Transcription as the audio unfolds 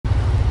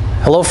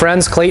Hello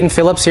friends, Clayton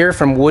Phillips here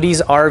from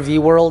Woody's RV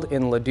World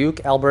in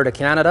Leduc, Alberta,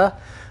 Canada.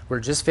 We're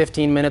just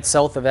 15 minutes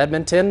south of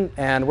Edmonton,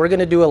 and we're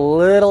going to do a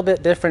little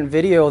bit different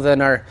video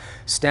than our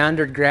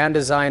standard Grand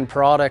Design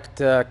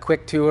product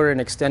quick tour and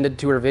extended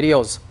tour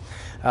videos.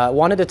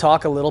 Wanted to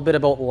talk a little bit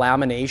about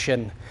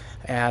lamination,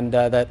 and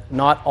that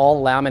not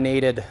all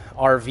laminated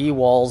RV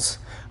walls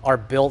are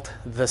built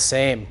the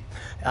same.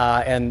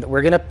 And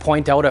we're going to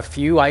point out a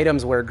few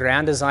items where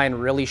Grand Design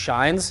really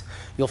shines.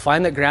 You'll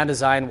find that Grand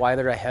Design, why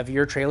they're a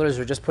heavier trailers,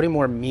 are just putting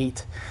more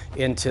meat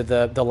into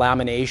the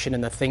lamination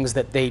and the things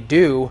that they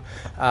do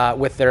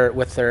with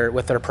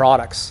their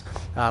products.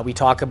 We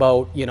talk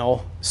about,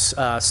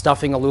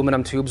 stuffing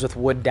aluminum tubes with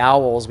wood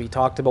dowels. We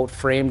talked about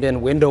framed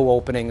in window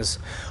openings,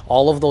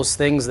 all of those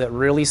things that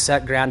really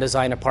set Grand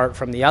Design apart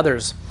from the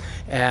others.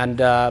 And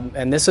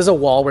this is a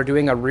wall. We're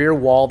doing a rear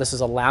wall. This is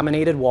a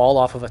laminated wall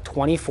off of a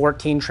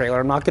 2014 trailer.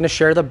 I'm not going to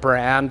share the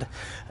brand.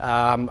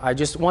 I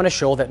just want to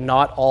show that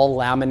not all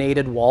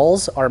laminated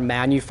walls are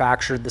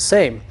manufactured the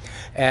same.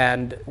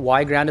 And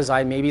why Grand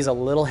Design maybe is a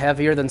little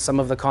heavier than some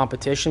of the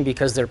competition,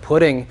 because they're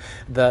putting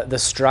the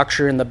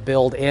structure and the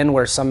build in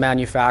where some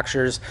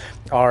manufacturers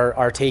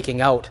are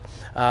taking out.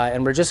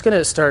 And we're just going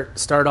to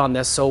start on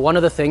this. So one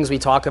of the things we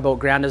talk about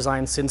Grand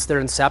Design since their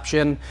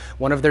inception,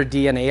 one of their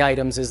DNA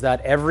items is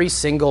that every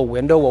single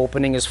window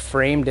opening is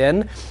framed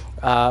in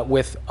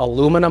with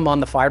aluminum on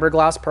the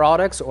fiberglass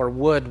products or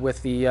wood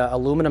with the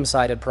aluminum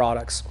sided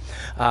products.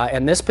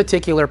 And this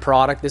particular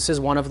product, this is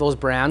one of those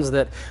brands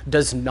that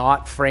does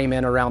not frame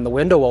in around the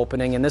window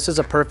opening. And this is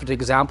a perfect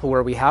example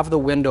where we have the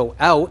window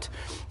out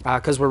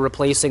because we're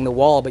replacing the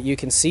wall, but you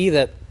can see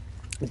that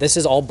this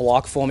is all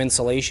block foam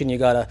insulation. You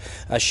got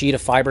a sheet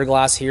of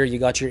fiberglass here. You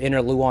got your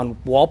inner Luan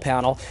wall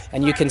panel,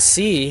 and you can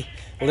see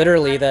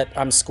literally that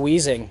I'm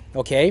squeezing,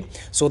 okay?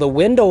 So the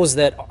windows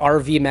that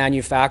RV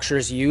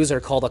manufacturers use are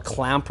called a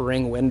clamp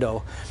ring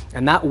window.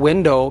 And that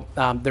window,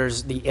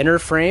 there's the inner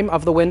frame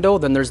of the window,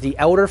 then there's the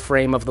outer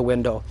frame of the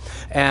window.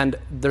 And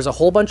there's a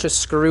whole bunch of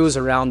screws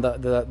around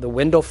the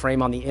window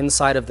frame on the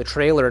inside of the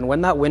trailer. And when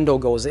that window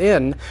goes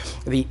in,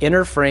 the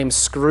inner frame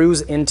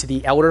screws into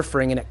the outer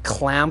frame and it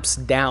clamps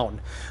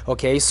down.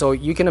 Okay, so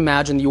you can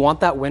imagine you want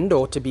that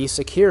window to be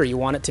secure. You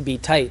want it to be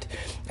tight.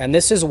 And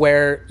this is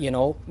where,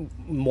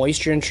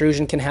 moisture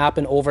intrusion can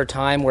happen over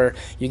time, where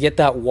you get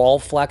that wall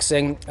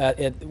flexing.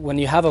 When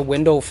you have a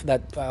window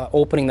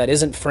opening that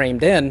isn't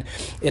framed in,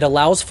 it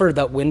allows for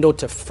that window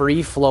to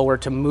free flow or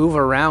to move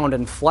around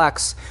and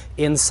flex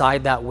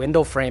inside that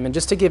window frame. And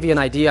just to give you an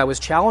idea, I was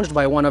challenged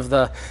by one of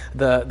the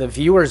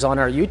viewers on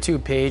our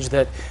YouTube page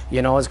that,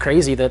 is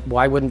crazy that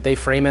why wouldn't they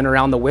frame in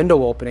around the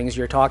window openings?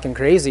 You're talking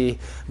crazy.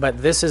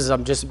 But this is,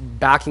 I'm just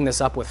backing this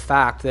up with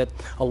fact that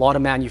a lot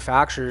of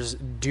manufacturers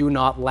do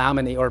not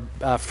laminate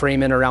or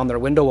frame in around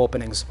their window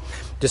openings.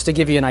 Just to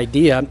give you an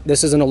idea,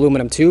 this is an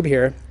aluminum tube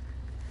here,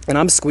 and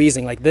I'm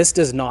squeezing, like this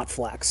does not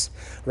flex,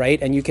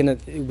 right? And you can,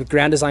 with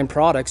Grand Design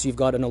products, you've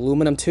got an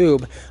aluminum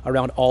tube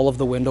around all of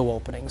the window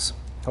openings.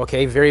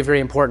 Okay, very, very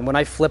important. When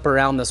I flip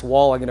around this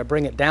wall, I'm going to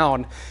bring it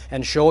down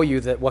and show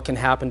you that what can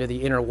happen to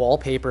the inner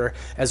wallpaper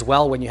as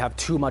well when you have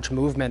too much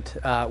movement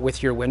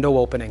with your window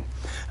opening.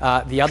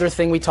 The other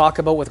thing we talk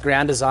about with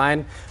Grand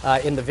Design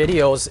in the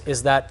videos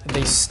is that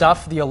they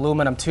stuff the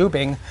aluminum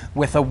tubing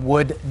with a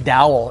wood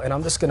dowel. And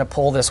I'm just going to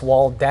pull this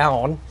wall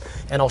down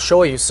and I'll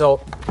show you.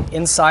 So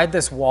inside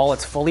this wall,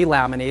 it's fully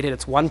laminated.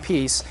 It's one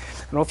piece.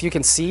 I don't know if you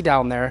can see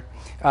down there,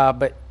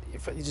 but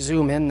if you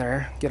zoom in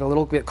there, get a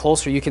little bit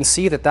closer, you can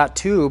see that that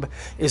tube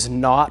is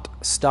not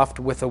stuffed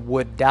with a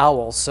wood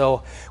dowel.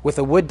 So with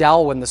a wood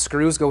dowel, when the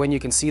screws go in, you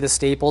can see the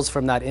staples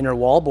from that inner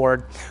wall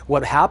board.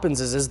 What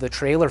happens is the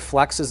trailer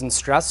flexes and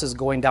stresses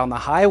going down the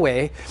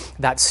highway,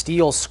 that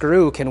steel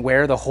screw can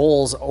wear the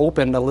holes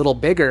open a little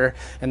bigger,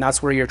 and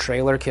that's where your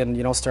trailer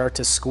can, start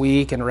to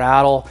squeak and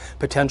rattle,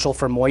 potential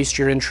for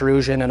moisture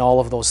intrusion and all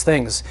of those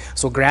things.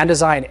 So Grand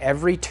Design,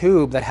 every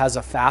tube that has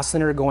a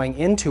fastener going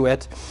into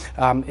it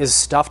is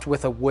stuffed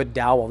with a wood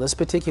dowel. This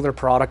particular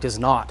product is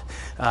not.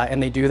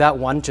 And they do that,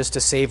 one, just to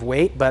save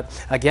weight,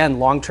 but again,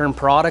 long-term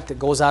product, it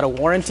goes out of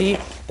warranty.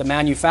 The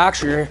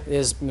manufacturer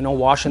is,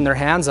 washing their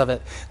hands of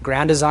it.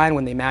 Grand Design,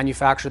 when they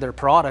manufacture their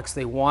products,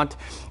 they want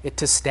it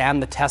to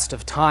stand the test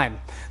of time.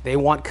 They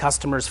want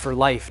customers for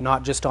life,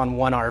 not just on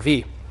one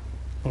RV.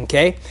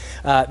 Okay,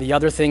 the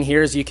other thing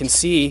here is you can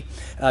see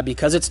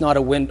because it's not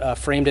a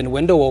framed in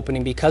window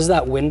opening, because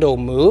that window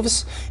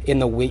moves in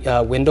the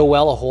window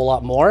well a whole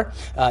lot more,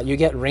 you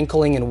get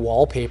wrinkling in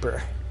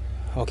wallpaper.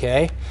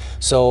 Okay,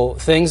 so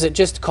things that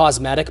just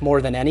cosmetic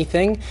more than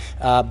anything,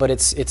 but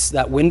it's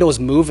that window's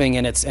moving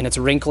and it's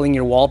wrinkling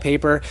your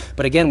wallpaper.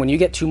 But again, when you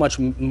get too much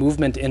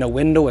movement in a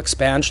window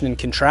expansion and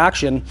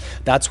contraction,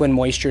 that's when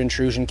moisture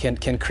intrusion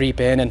can creep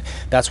in, and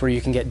that's where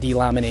you can get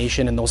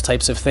delamination and those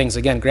types of things.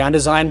 Again, Grand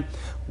Design,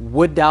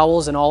 wood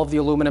dowels and all of the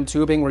aluminum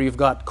tubing where you've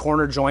got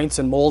corner joints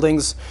and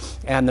moldings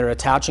and they're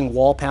attaching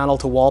wall panel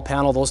to wall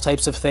panel, those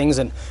types of things,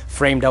 and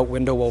framed out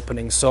window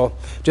openings. So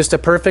just a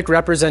perfect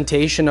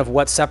representation of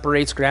what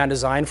separates Grand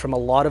Design from a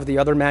lot of the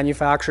other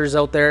manufacturers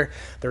out there.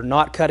 They're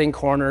not cutting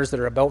corners,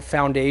 they're about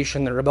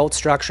foundation, they're about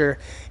structure,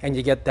 and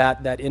you get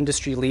that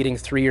industry leading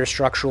 3-year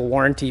structural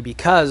warranty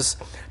because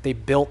they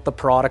built the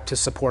product to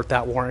support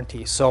that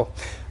warranty. So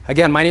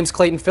again, my name's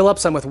Clayton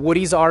Phillips. I'm with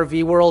Woody's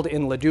RV World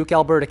in Leduc,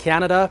 Alberta,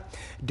 Canada,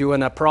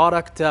 doing a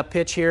product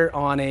pitch here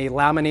on a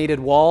laminated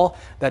wall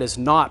that is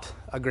not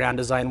a Grand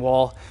Design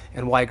wall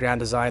and why Grand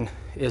Design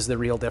is the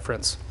real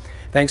difference.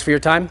 Thanks for your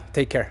time.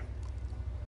 Take care.